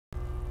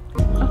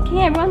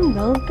Okay everyone,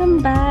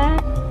 welcome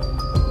back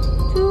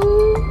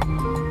to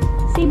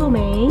Sable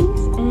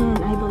Maze, and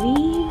I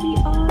believe we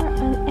are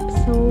on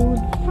episode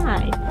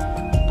 5.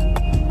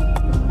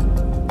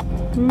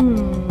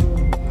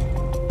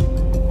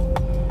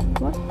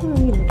 What are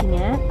we looking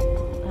at?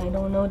 I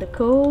don't know the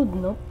code.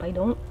 Nope, I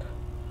don't.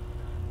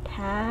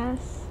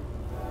 Pass.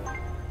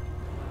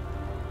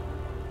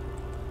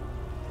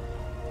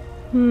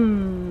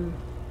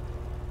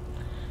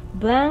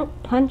 Blank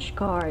punch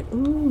card.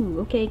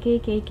 Ooh, okay.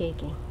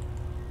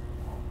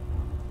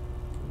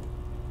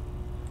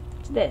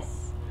 What's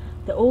this?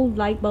 The old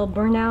light bulb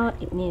burned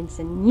out. It needs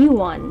a new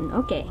one.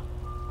 Okay.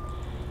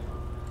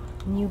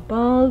 New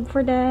bulb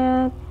for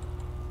that.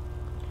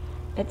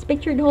 It's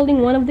pictured holding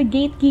one of the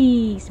gate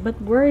keys,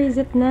 but where is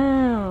it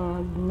now? I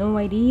have no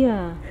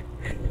idea.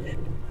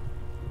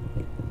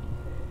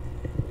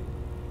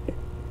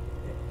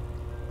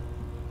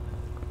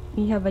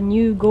 We have a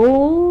new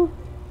goal.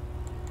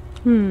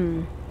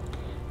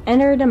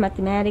 Enter the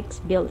Mathematics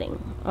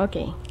building.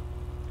 Okay.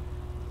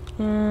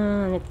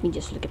 Let me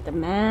just look at the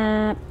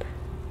map.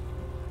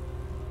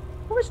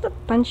 Where's the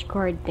punch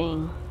card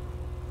thing?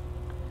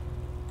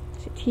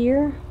 Is it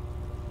here?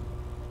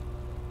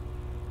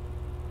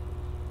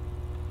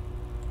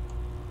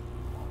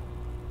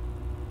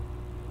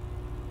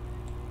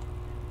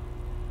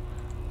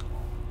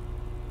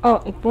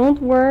 Oh, it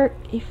won't work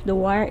if the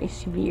wire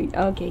is weird.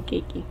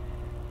 Okay.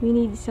 We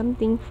need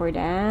something for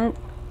that.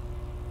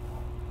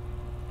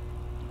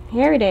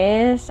 Here it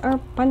is, our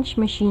punch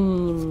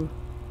machine.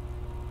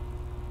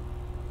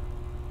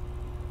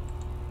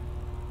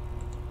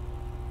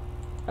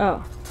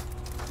 Oh,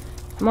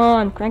 come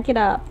on, crank it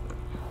up.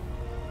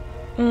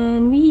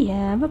 And we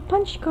have a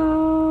punch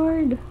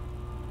card.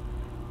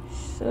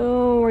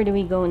 So where do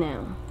we go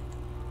now?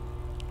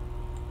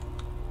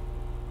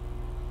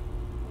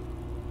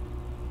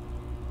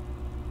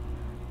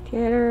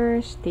 Theater,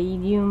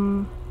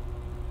 stadium.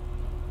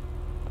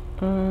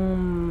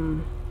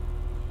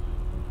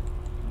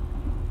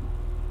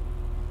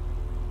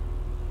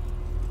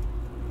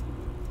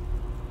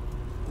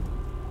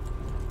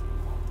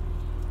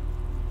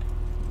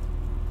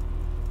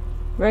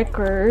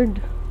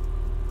 Record.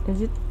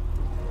 Is it?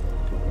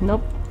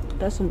 Nope,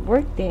 doesn't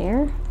work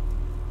there.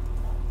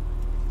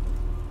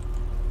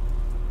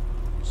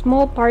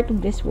 Small part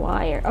of this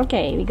wire.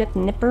 Okay, we got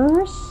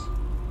nippers.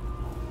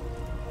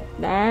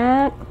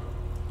 That.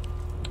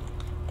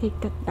 Take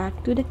that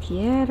back to the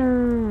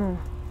theater.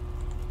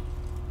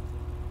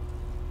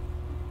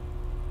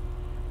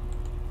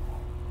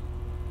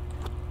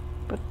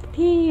 Put it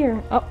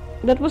here. Oh,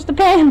 that was the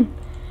pen.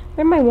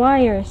 Where are my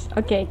wires?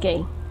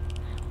 Okay.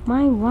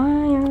 My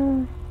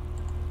wire.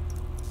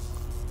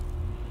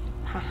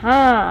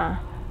 Haha.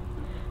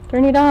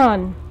 Turn it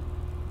on.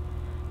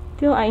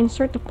 Till I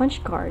insert the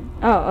punch card.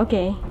 Oh,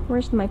 okay.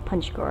 Where's my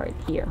punch card?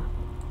 Here.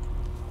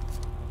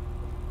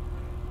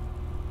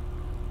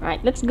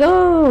 Alright, let's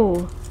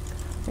go.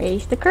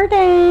 Raise the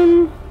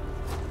curtain.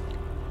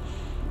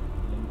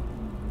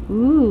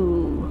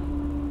 Ooh.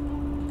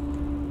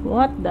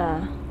 What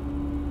the?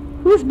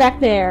 Who's back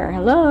there?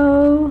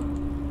 Hello?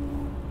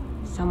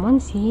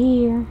 Someone's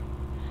here.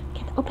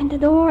 Can't open the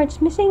door.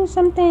 It's missing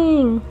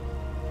something.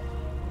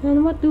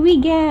 And what do we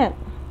get?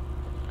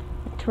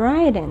 A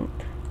trident.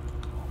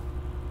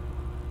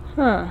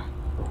 Huh.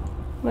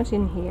 What's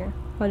in here?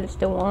 Oh, that's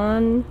the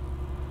one.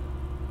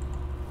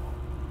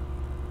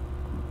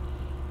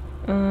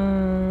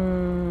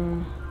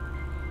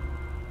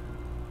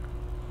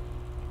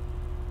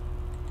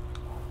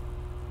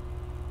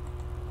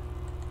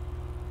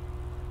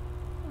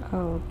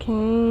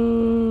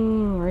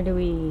 Okay, where do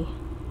we?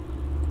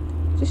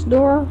 This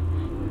door?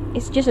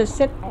 It's just a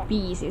set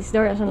piece. This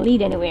door doesn't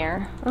lead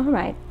anywhere.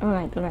 Alright.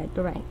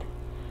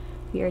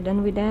 We are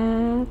done with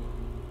that.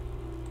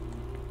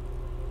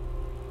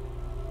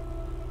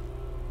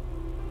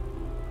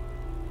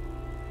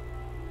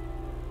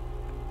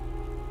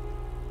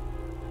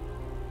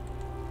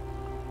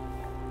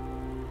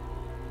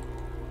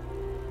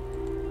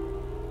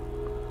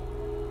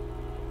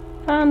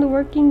 Found a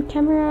working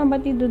camera,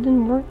 but it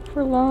didn't work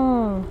for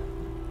long.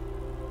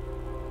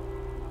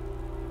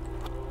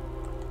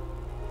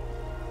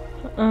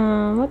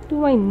 What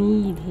do I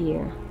need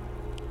here?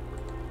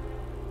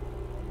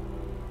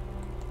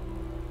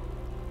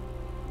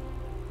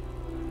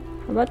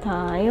 How about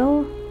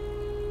tile?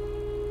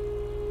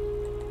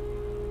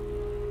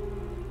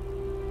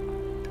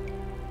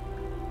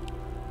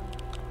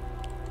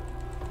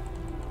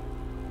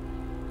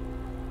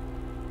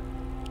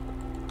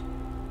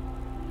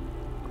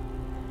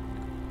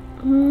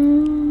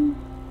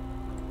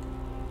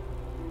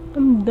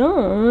 I'm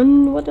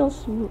done. What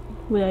else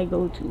would I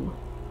go to?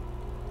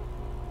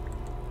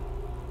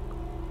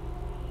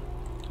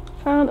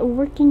 Found a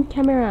working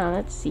camera.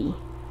 Let's see.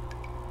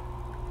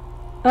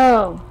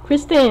 Oh,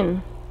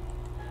 Kristen.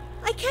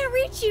 I can't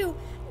reach you.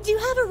 Do you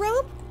have a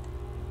rope?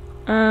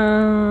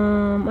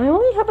 I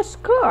only have a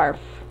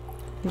scarf.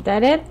 Is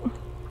that it?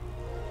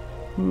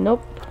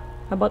 Nope.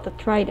 How about the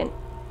trident?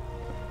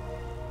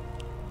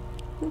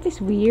 Isn't this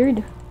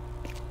weird?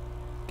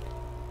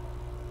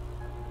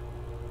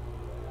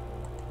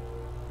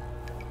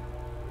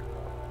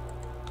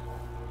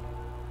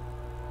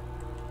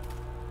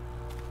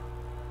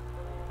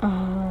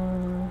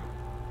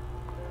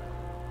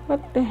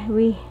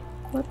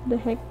 What the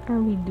heck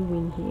are we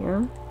doing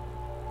here?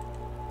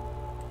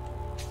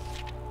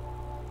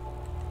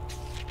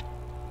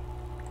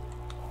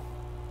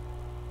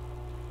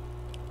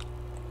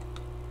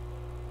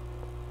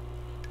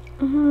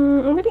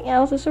 Everything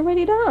else is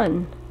already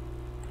done.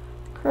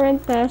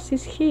 Current task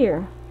is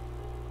here.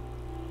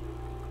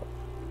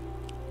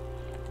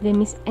 Did I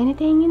miss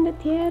anything in the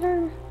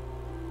theater?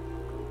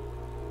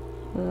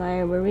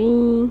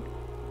 Library.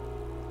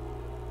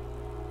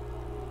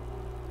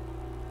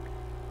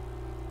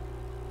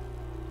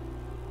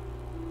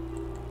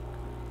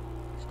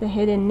 It's the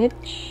hidden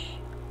niche.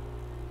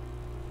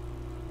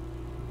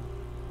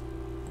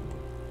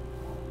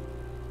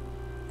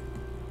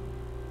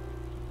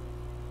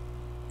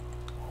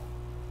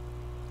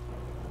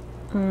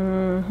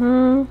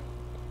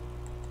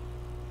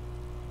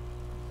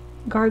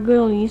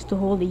 Gargoyle used to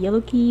hold the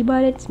yellow key,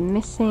 but it's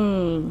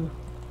missing.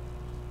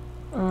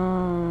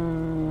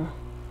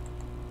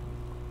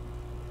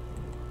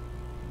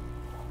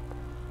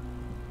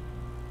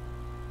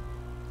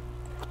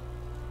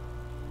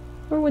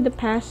 Where would the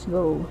pass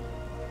go?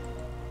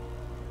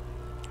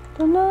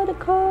 Don't know the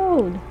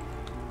code.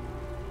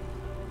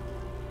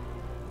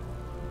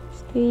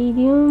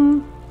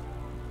 Stadium.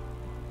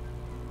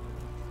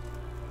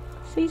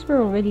 Says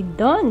we're already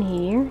done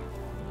here.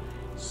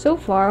 So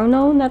far,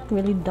 no, not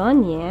really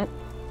done yet.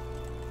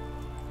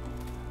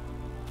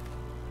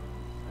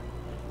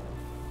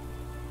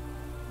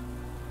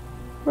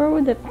 Where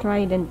would the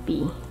trident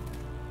be?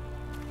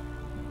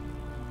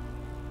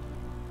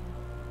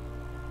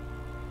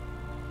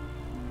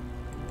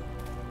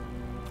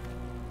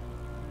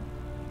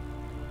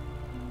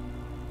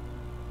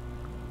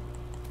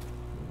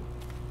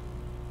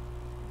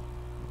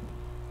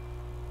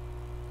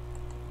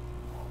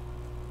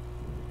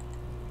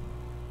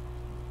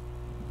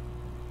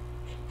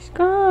 She's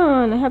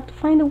gone. I have to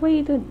find a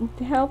way to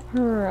help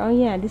her. Oh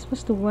yeah, this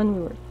was the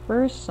one we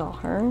first saw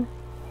her.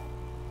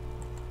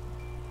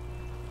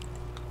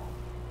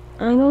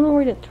 I don't know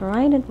where the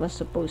trident was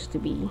supposed to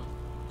be.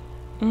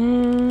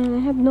 And I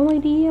have no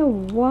idea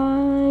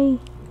why.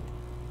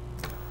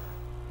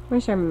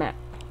 Where's our map?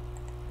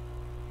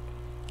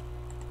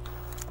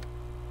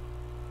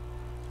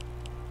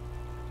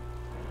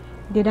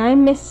 Did I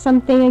miss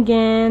something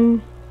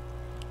again?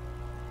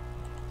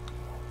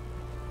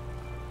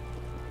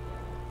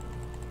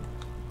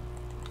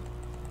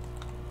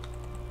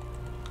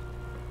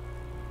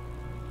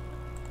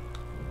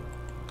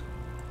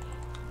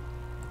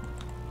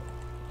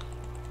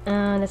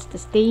 That's the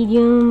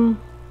stadium.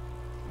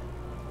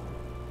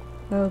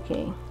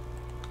 Okay.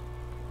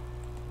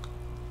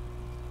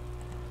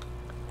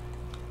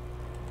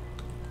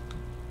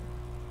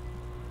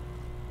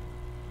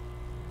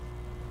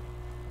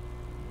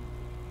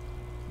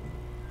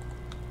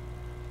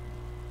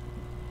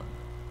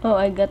 Oh,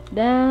 I got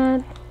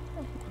that.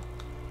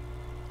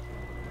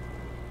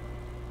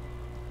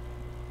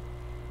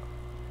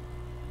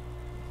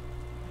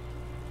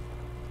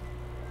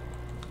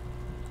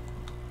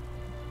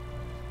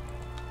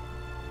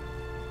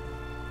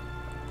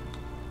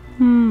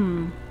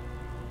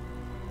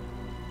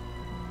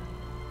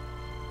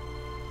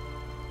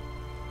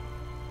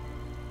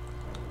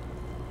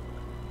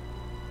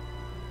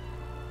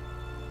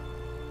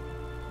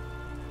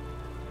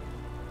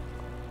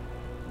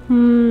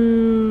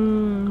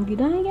 Did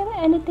I get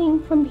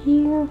anything from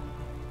here?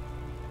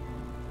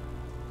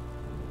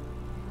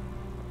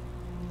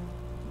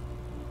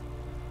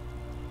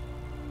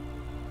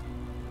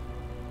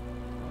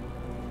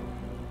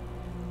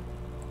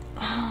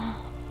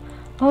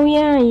 Oh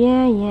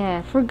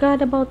yeah.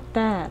 Forgot about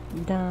that.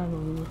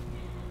 Dummy.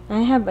 I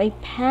have a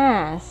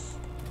pass.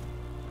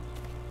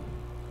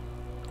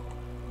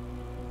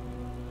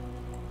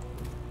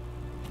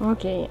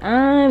 Okay,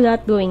 I'm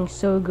not doing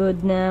so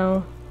good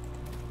now.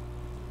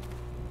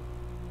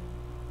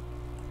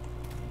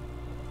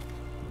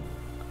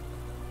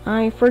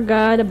 I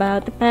forgot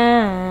about the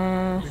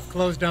pass. We've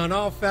closed down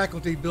all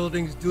faculty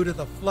buildings due to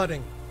the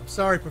flooding. I'm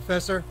sorry,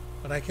 Professor,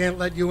 but I can't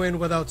let you in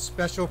without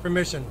special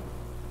permission.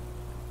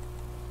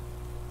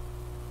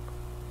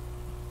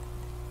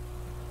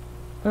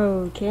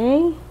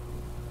 Okay.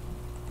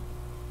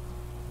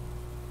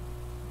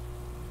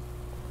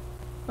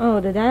 Oh,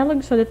 the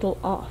dialogue's a little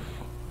off.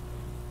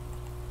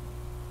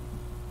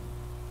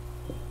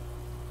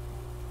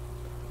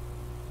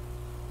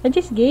 I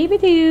just gave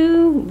it to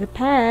you. The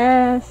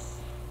pass.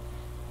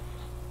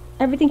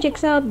 Everything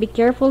checks out. Be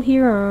careful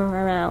here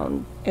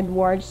around.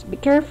 Edwards, be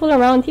careful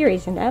around here,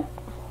 isn't that?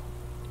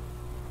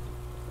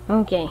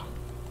 Okay.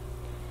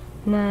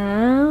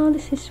 Now,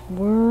 this is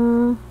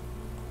where...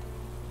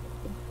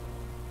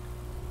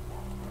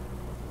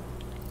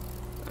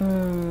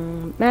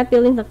 Math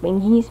building's like my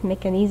ingenious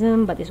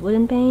mechanism, but this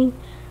wooden pane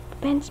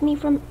prevents me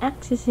from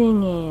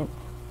accessing it.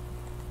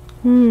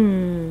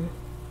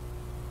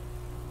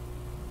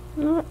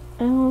 What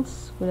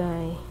else would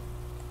I...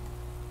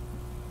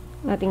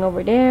 Nothing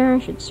over there.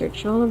 Should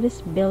search all of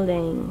these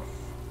buildings.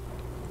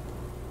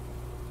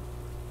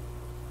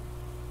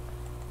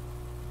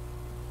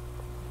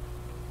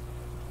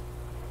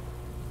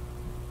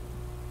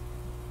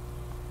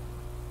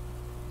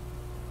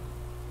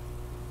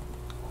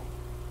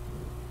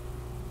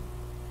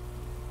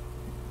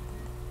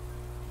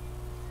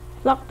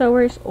 Clock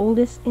tower is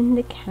oldest in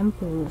the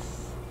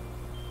campus.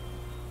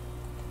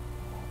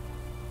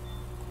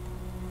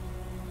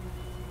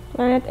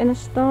 Planet and a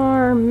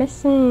star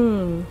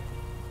missing.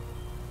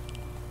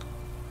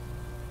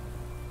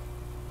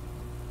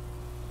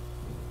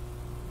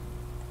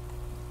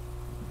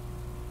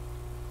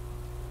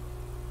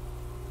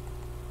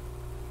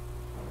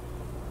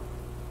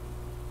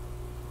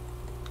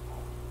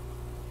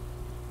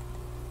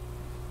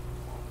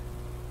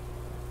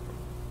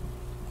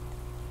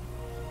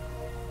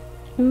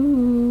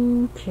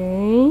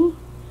 Okay,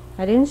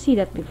 I didn't see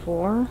that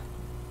before.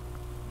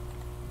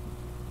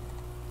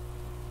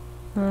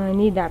 I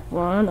need that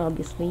one,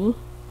 obviously.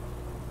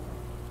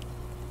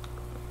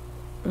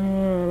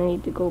 And I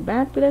need to go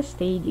back to the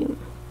stadium.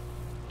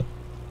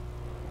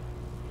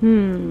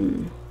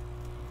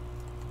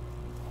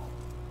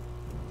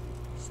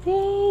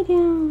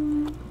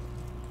 Stadium.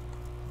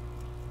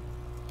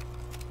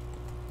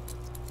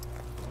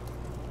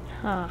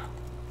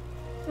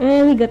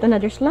 And we got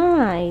another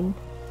slide.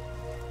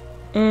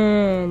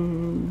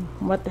 And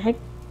what the heck?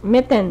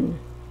 Mitten.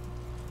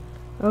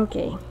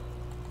 Okay.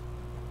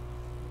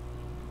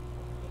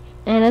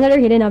 And another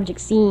hidden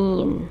object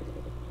seen.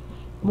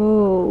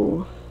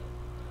 Whoa.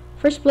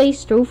 First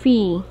place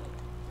trophy.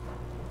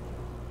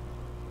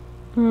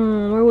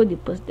 Where would you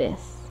put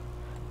this?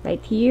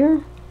 Right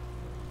here?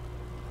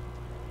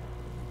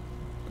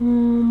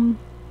 I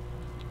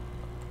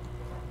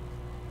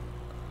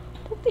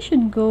think they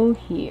should go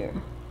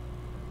here.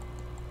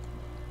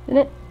 Isn't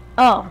it?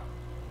 Oh.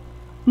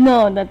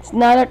 No, that's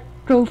not a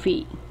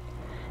trophy.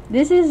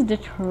 This is the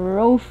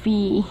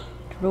trophy.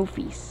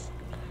 Trophies.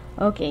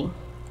 Okay.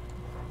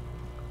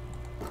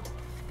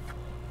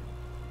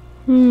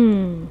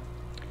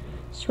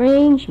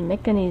 Strange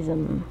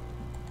mechanism.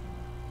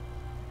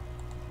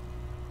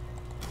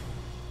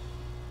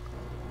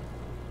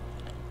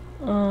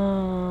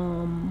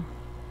 A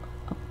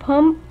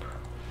pump.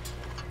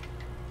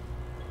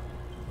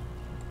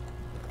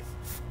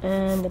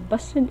 And a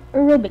busted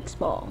aerobics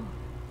ball.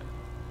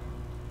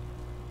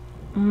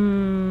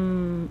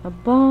 A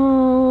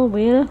ball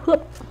with a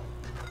hoop.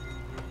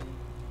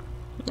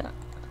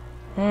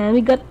 And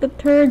we got the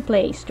third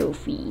place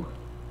trophy.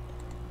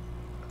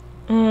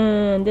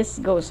 And this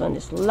goes on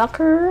this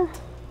locker.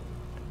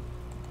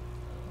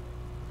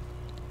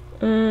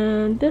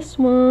 And this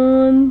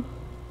one.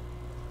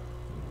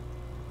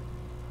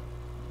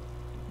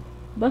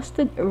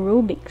 Busted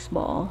aerobics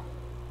ball.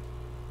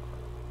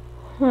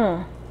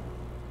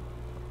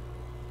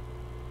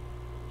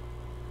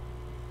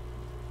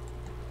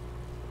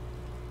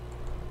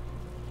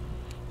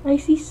 I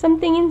see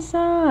something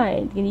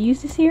inside. Can you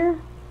use this here?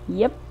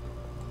 Yep.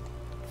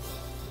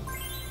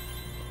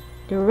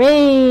 The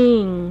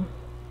ring.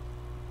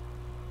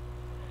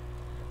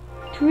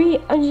 3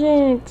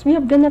 objects. We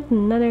have got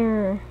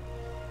another.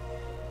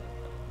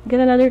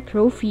 Got another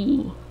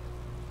trophy.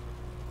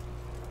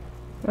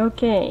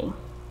 Okay.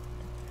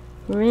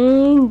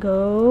 Ring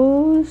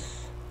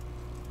goes.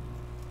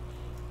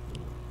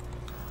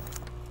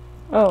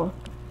 Oh,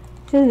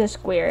 it's in the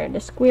square.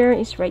 The square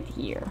is right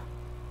here.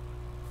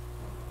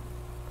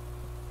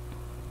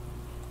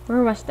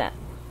 Where was that?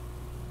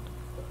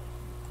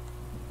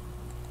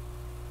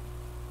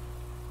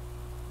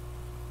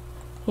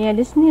 Yeah,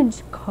 this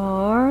needs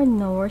card.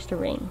 Now where's the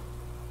ring?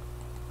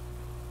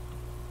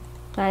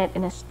 Planet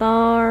and a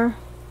star.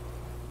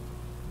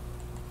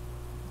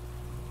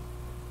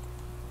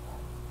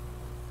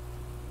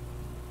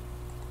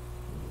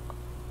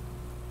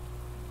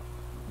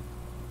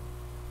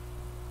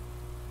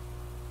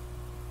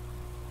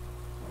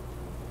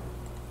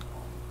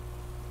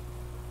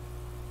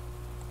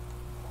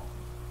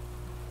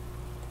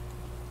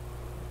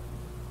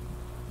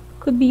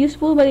 Could be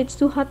useful, but it's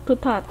too hot to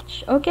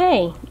touch.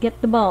 Okay, get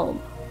the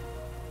bulb.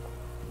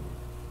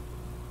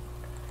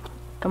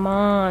 Come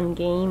on,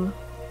 game.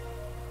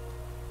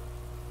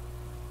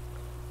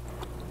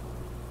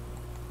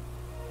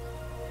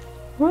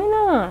 Why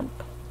not?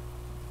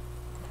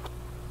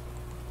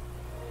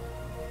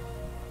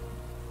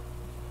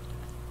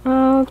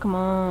 Oh, come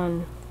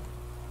on.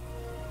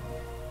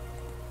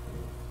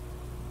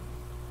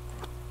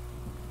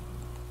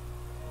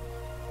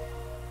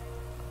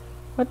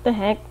 What the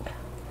heck?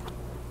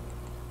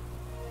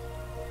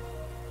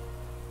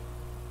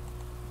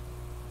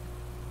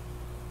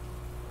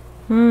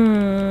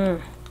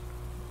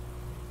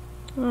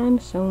 I'm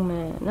so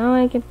mad. Now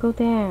I can't go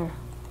there.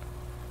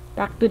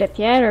 Back to the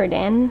theater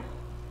then.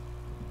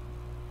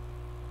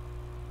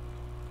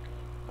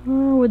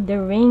 Where would the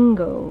ring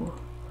go?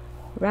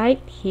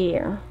 Right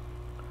here.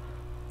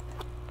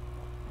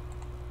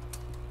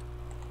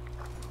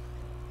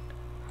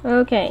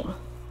 Okay.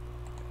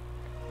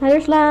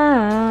 Another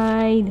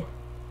slide.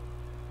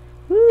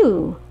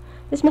 Ooh.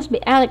 This must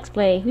be Alex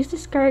play. Who's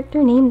this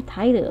character named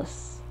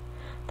Titus?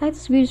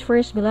 Titus views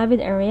first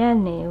beloved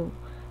Ariadne,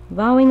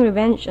 vowing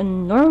revenge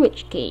on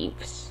Norwich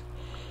Caves.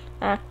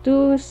 Act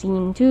 2,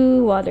 Scene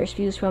 2, water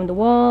spews from the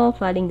wall,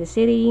 flooding the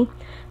city.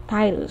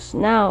 Titus,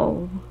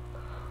 now,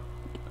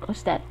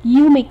 what's that?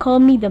 You may call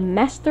me the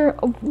Master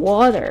of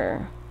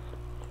Water.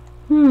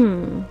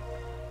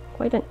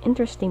 Quite an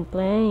interesting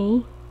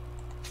play.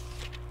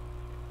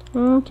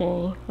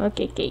 Okay,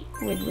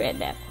 we'd read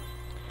that.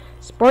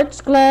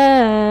 Sports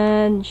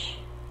Clutch.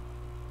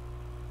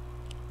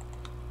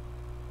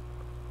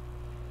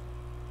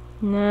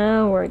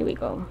 Now, where do we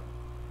go?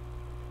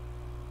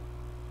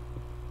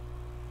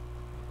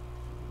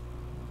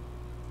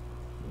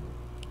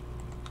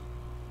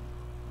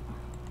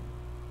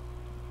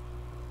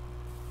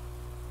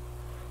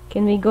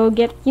 Can we go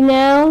get you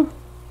now?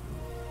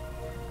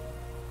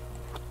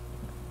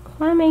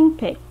 Climbing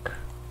pick.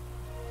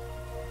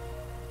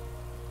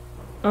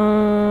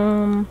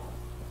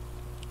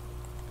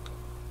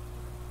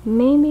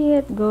 Maybe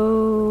it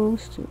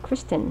goes to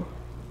Kristen.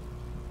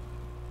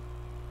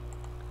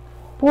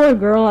 Poor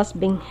girl has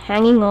been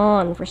hanging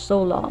on for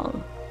so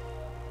long.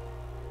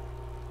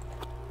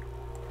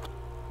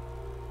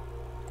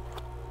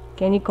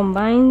 Can you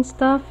combine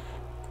stuff?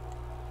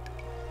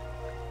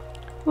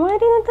 Why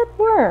didn't that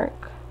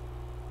work?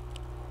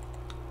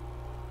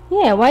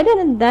 Yeah, why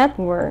didn't that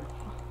work?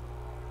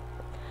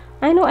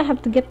 I know I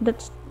have to get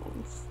that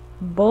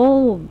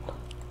bulb,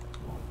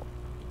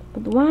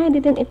 but why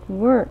didn't it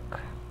work?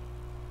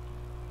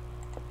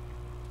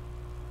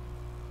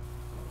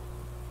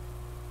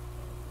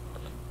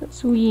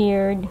 That's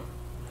weird.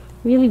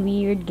 Really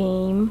weird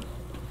game.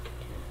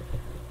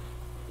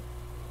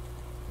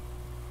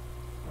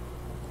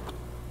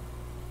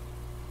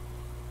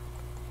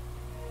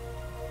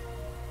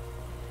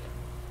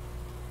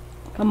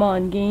 Come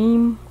on,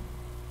 game.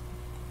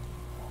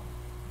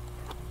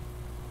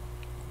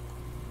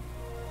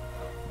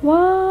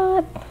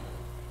 What?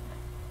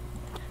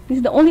 This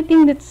is the only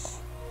thing that's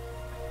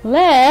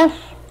left.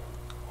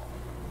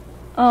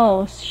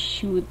 Oh,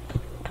 shoot.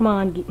 Come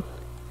on, game.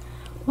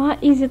 Why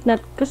is it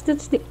not? Because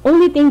that's the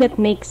only thing that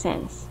makes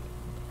sense.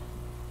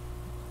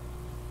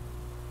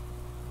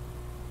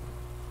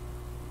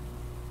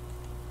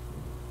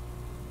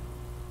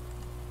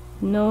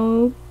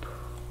 Nope.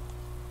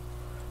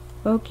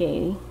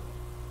 Okay.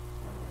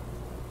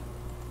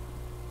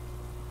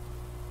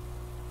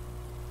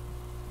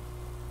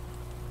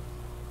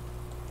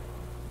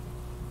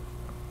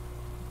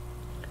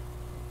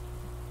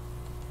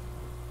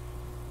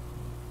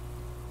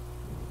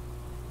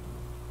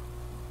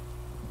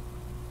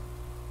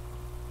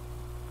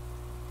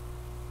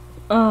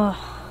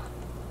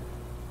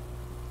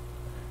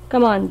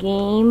 Come on,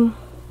 game.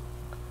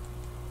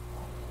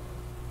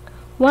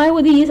 Why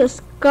would you use a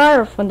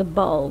scarf on the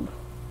bulb?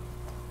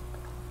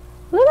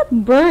 Will it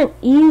burn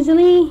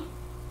easily?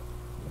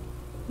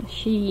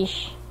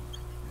 Sheesh.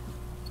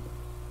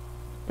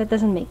 That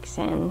doesn't make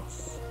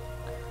sense.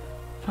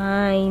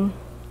 Fine.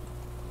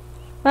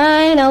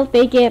 Fine, I'll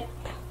take it.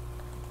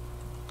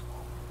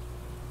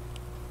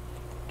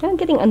 I'm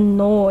getting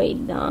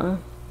annoyed, kind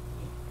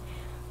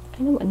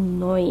of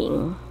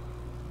annoying.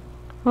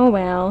 Oh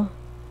well.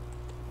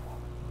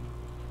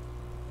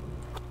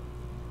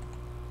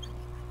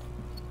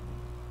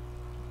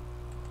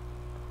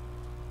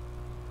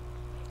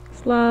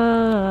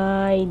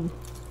 Slide.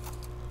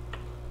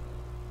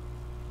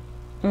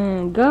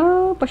 And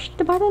go. Push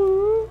the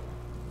button.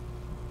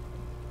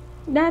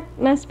 That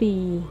must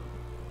be...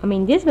 I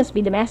mean, this must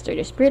be the master.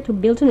 The spirit who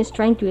Bilton is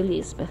trying to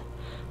release. But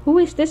who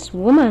is this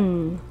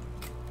woman?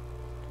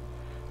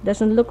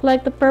 Doesn't look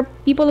like the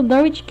people of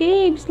Norwich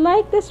Caves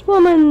like this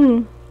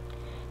woman.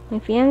 My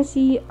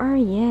fiancé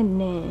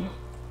Ariadne.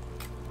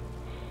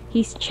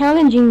 He's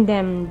challenging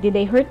them. Did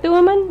they hurt the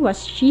woman?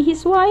 Was she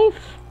his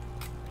wife?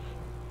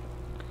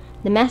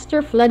 The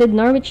master flooded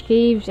Norwich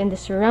Caves and the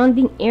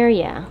surrounding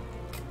area.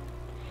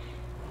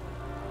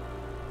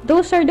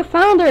 Those are the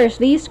founders.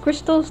 They used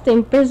crystals to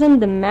imprison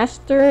the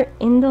master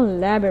in the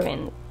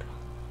labyrinth.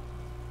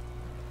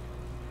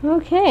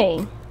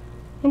 Okay.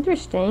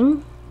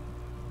 Interesting.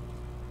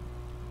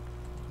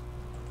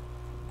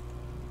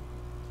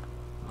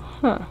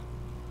 Huh.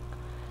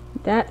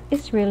 That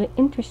is really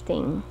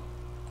interesting.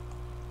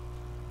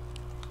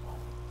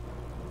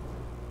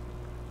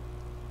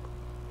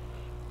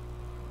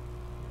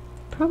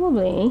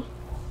 Probably.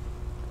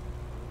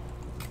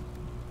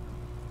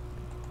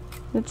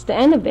 That's the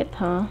end of it,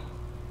 huh?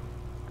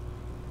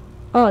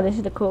 Oh, this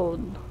is the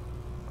code.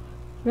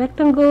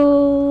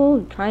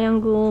 Rectangle,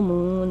 triangle,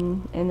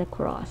 moon, and a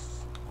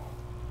cross.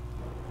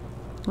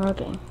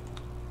 Okay.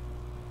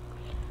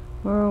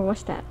 Or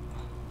what's that?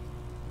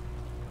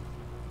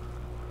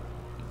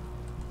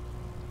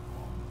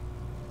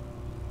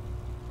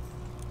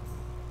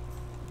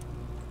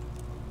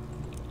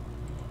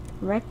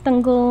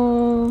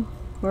 Rectangle.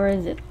 Where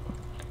is it?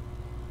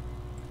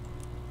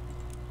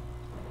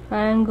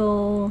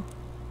 Triangle.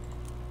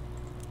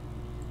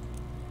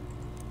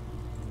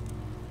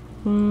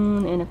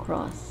 Moon and a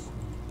cross.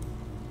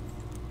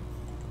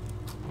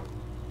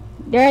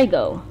 There I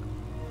go.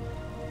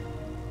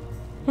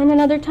 And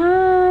another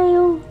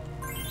tile.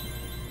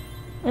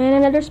 And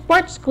another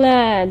sports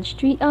clutch.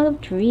 3 out of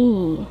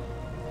 3.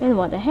 And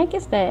what the heck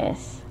is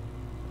this?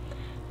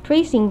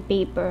 Tracing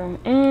paper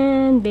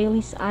and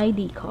Bailey's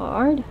ID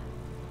card.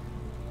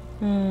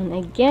 And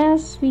I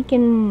guess we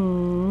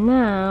can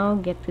now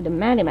get to the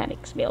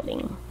Mathematics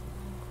building.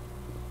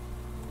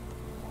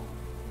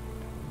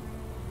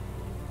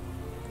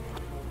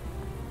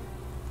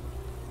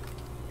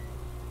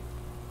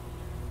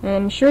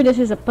 I'm sure this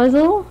is a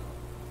puzzle.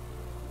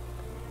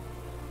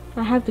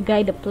 I have to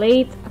guide the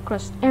plate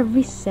across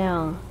every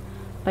cell.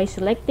 By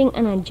selecting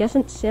an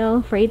adjacent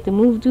cell for it to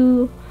move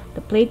to,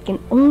 the plate can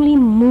only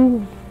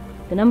move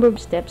the number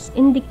of steps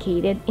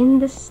indicated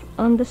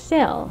on the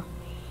cell.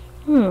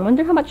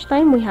 Wonder how much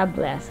time we have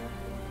left.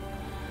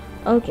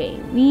 Okay,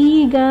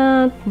 we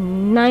got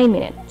 9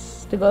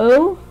 minutes to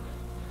go.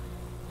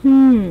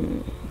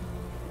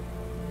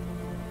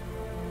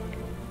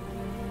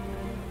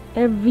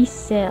 Every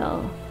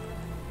cell.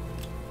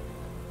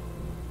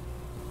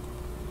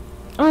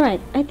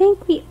 Alright, I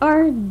think we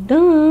are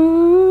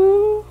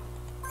done.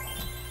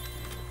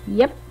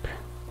 Yep.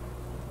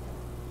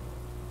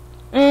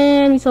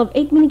 And we solved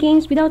 8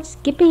 minigames without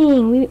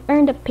skipping. We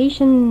earned a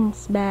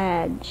patience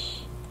badge.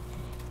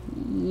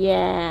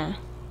 Yeah.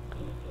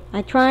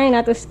 I try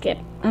not to skip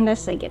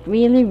unless I get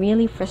really,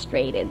 really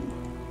frustrated.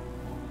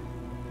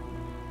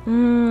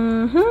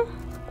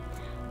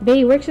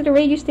 Bay works at a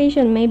radio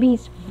station. Maybe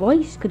his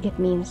voice could get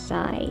me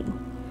inside.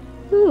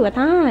 Ooh, a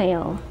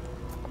tile.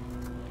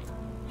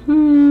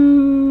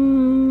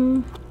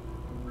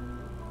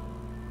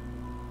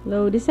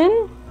 Load this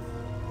in.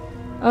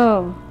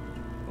 Oh,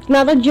 it's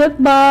not a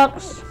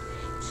jukebox.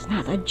 It's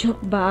not a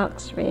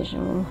jukebox,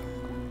 Rachel.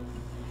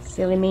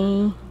 Silly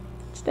me.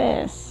 What's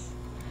this?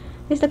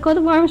 It's the coat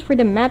of arms for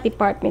the math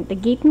department. The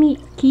gate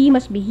key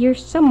must be here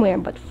somewhere,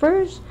 but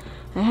first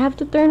I have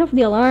to turn off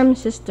the alarm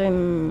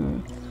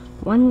system.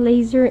 One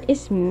laser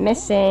is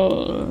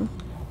missing.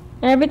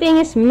 Everything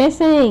is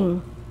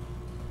missing.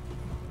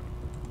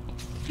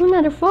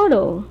 Another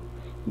photo.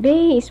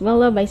 Bay is well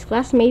loved by his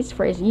classmates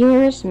for his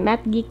humorous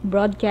Math Geek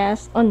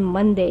broadcast on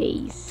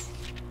Mondays.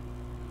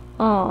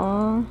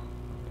 Aww.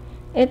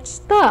 It's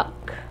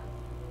stuck.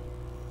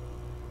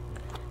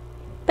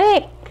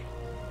 Pick.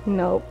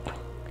 Nope.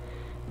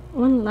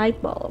 One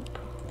light bulb.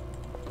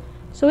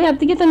 So we have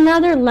to get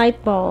another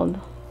light bulb.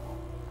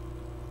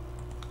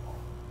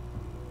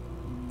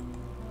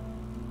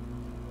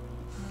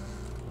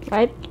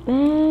 Right,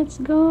 let's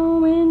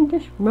go in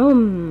this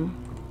room.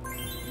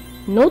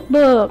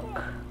 Notebook.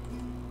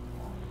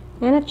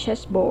 And a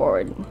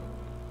chessboard.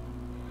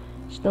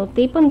 There's no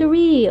tape on the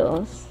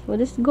reels. Will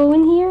this go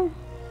in here?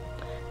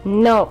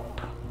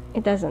 Nope.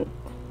 It doesn't.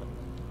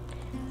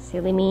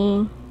 Silly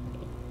me.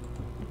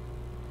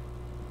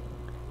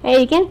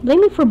 Hey, you can't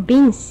blame me for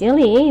being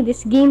silly.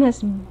 This game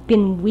has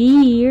been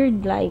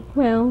weird. Like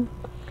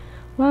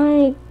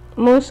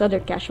most other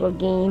casual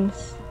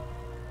games.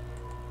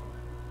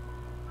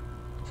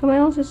 Someone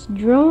else is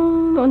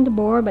drawn on the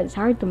board, but it's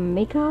hard to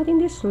make out in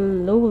this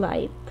low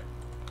light.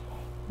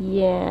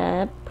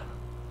 Yep.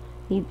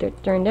 Need to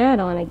turn that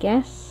on, I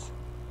guess.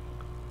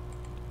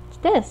 What's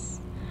this?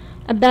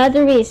 A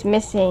battery is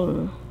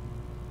missing.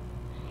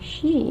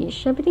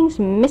 Sheesh, everything's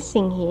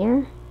missing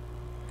here.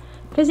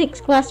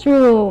 Physics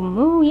classroom.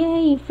 Oh,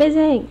 yay,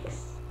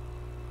 physics.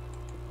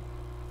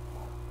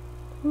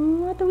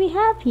 What do we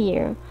have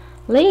here?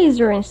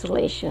 Laser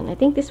installation. I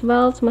think these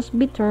valves must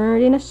be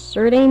turned in a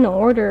certain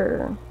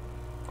order.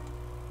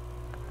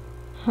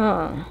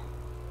 Huh.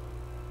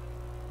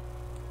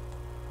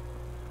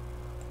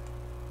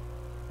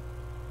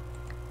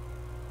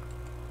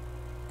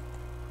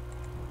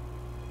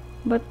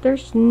 But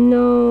there's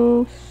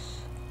no...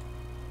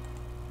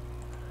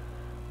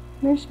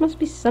 There must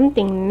be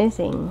something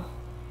missing.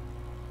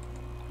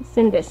 What's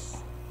in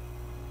this?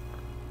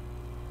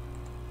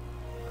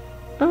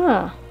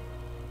 Ah.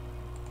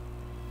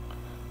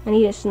 I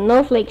need a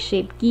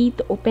snowflake-shaped key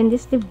to open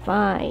this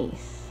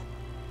device.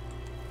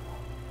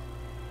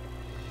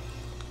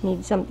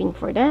 Need something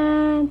for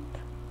that.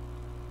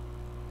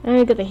 And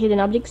I got a hidden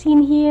object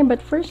scene here,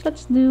 but first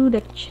let's do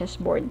the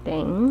chessboard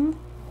thing.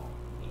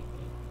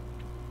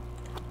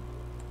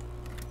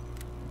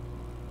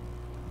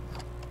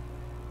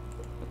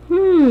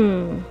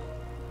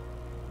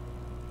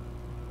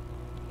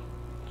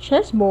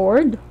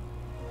 Chessboard.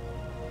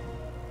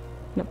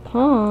 And a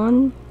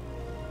pawn.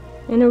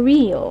 And a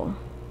reel.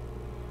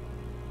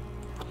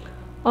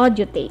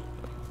 Audio tape.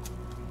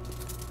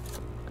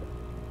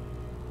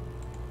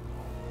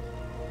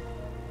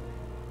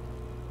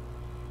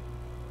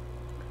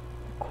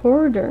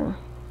 Quarter.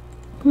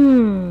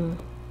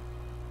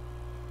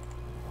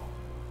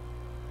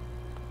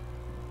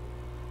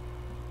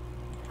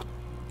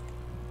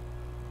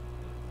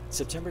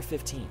 September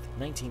 15th,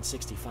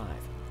 1965.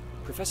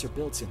 Professor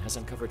Bildson has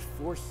uncovered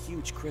 4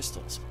 huge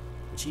crystals,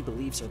 which he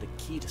believes are the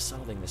key to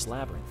solving this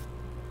labyrinth.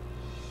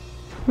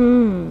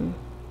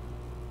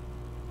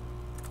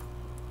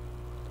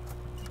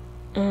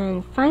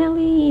 And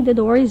finally, the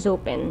door is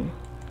open.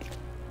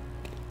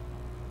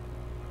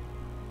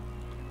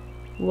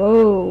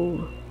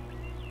 Whoa.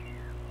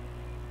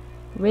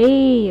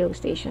 Radio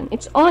station.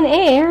 It's on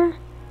air.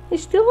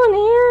 It's still on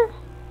air.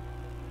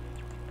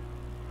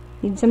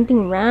 Need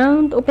something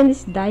round to open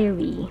this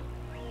diary.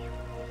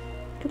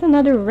 Look at that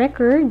another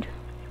record?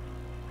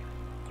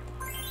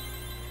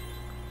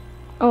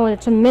 Oh,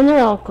 it's a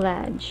mineral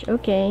clutch.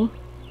 Okay.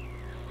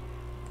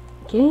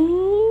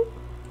 Okay.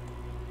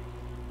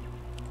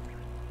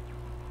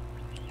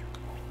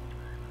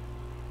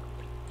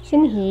 It's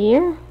in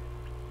here.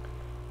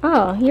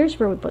 Oh, here's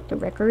where we put the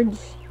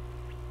records.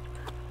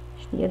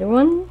 Here's the other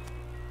one.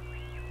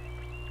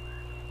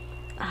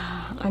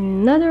 Ah,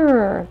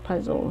 another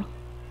puzzle,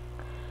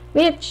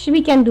 which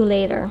we can do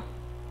later.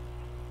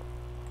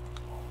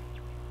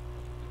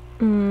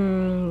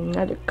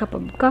 Another cup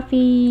of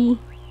coffee.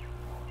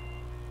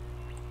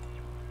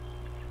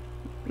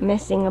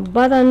 Missing a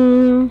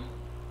button.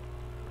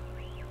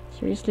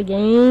 Seriously,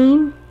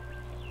 game?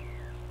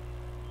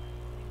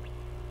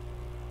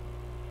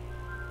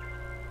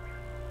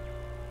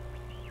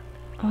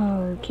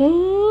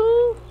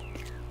 Okay.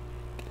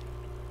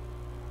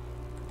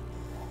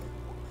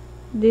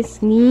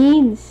 This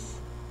needs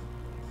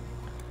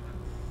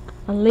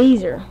a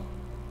laser.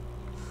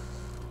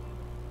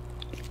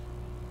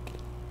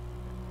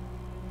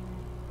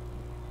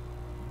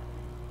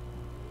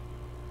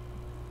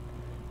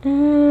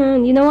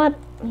 And you know what?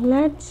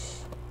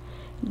 Let's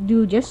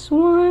do just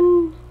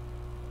one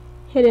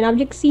hidden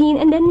object scene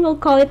and then we'll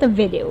call it a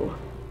video.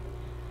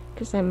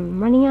 Because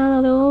I'm running out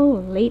a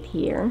little late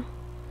here.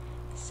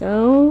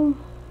 So,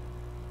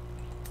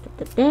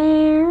 put it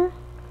there.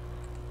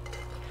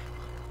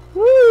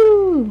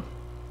 Woo!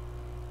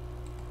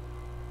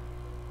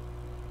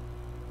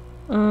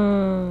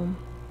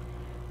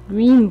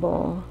 Green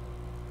ball.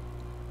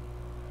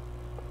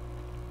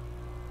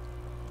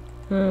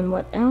 And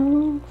what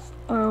else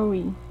are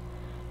we?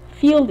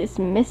 Field is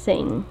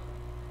missing.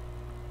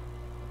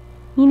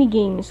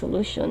 Minigame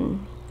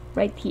solution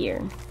right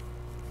here.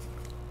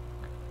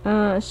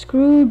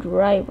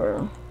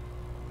 Screwdriver.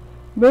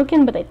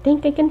 Broken, but I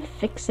think I can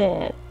fix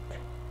it.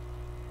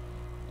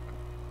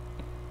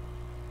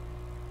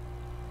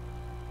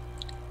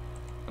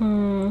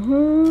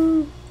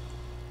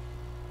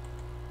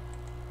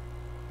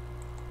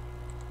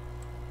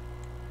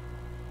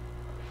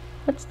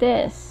 What's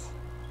this?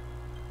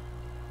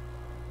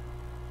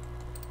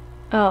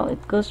 Oh,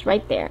 it goes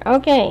right there.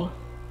 Okay.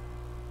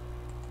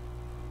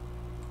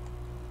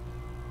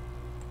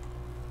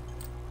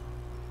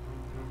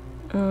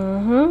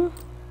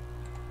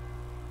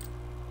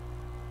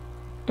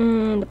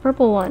 And the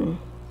purple one.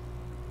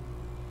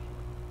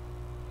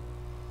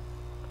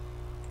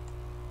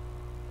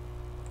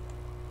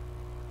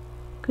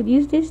 Could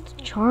use this to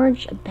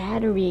charge a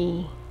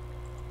battery.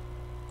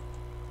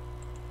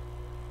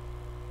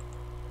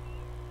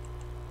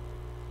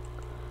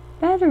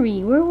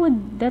 Battery, where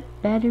would that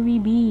battery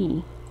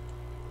be?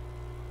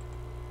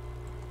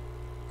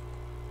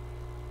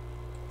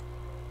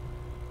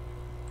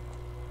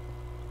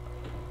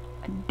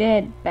 A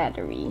dead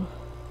battery.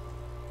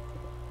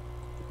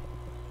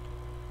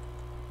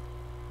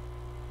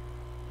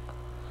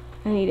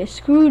 I need a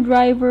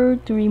screwdriver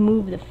to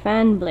remove the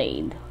fan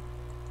blade.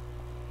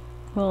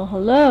 Well,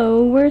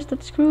 hello, where's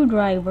that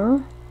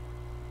screwdriver?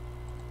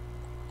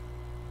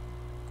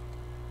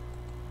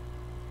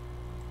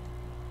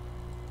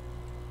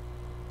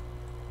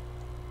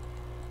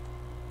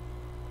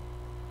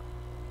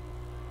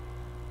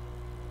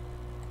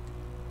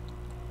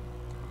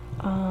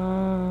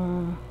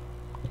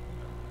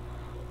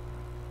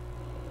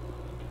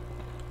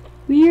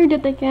 Weird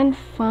that I can't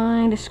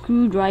find a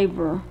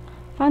screwdriver.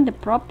 Found the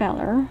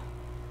propeller.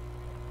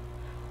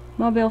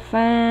 Mobile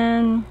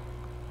fan.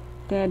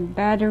 Dead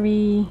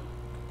battery.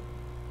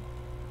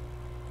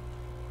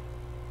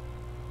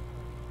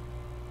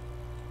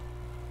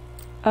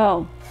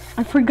 Oh,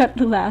 I forgot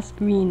the last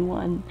green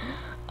one.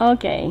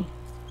 Okay.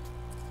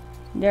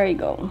 There you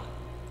go.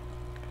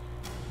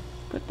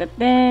 Put that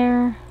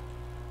there.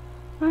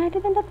 Why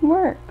didn't that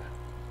work?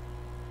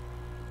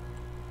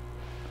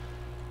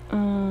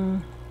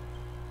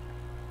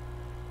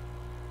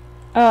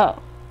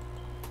 Oh.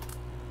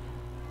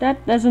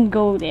 That doesn't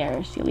go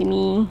there, silly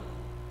me.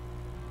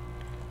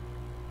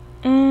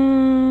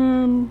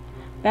 And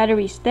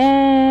battery's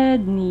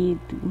dead. Need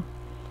to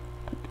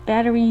put the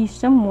battery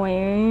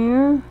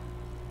somewhere.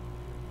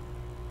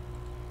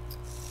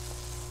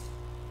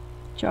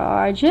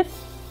 Charge it.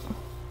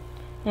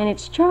 And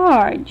it's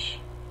charged.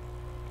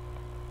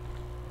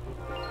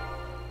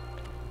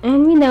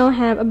 And we now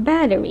have a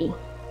battery.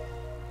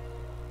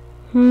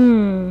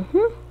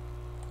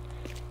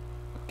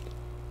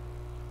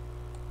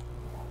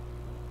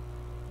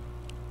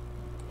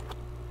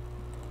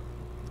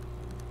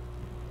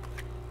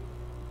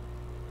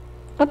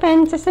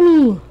 Open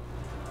sesame.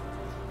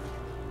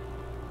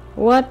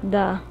 What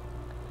the?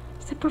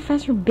 Is that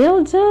Professor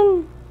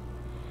Bildson?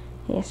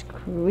 Yes,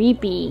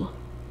 creepy.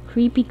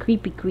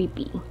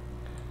 Creepy.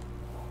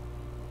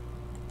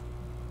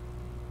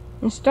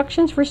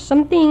 Instructions for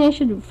something. I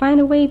should find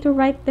a way to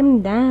write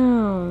them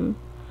down.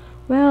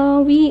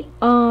 Well, we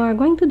are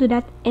going to do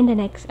that in the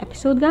next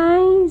episode,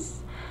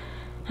 guys.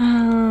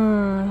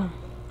 I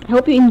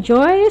hope you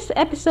enjoy this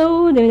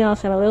episode. And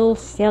also, I'm a little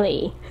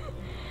silly.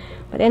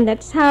 But then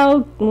that's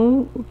how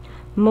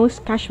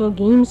most casual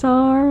games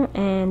are,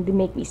 and they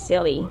make me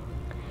silly.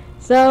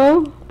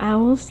 So, I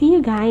will see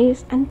you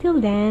guys. Until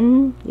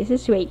then, this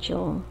is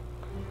Rachel.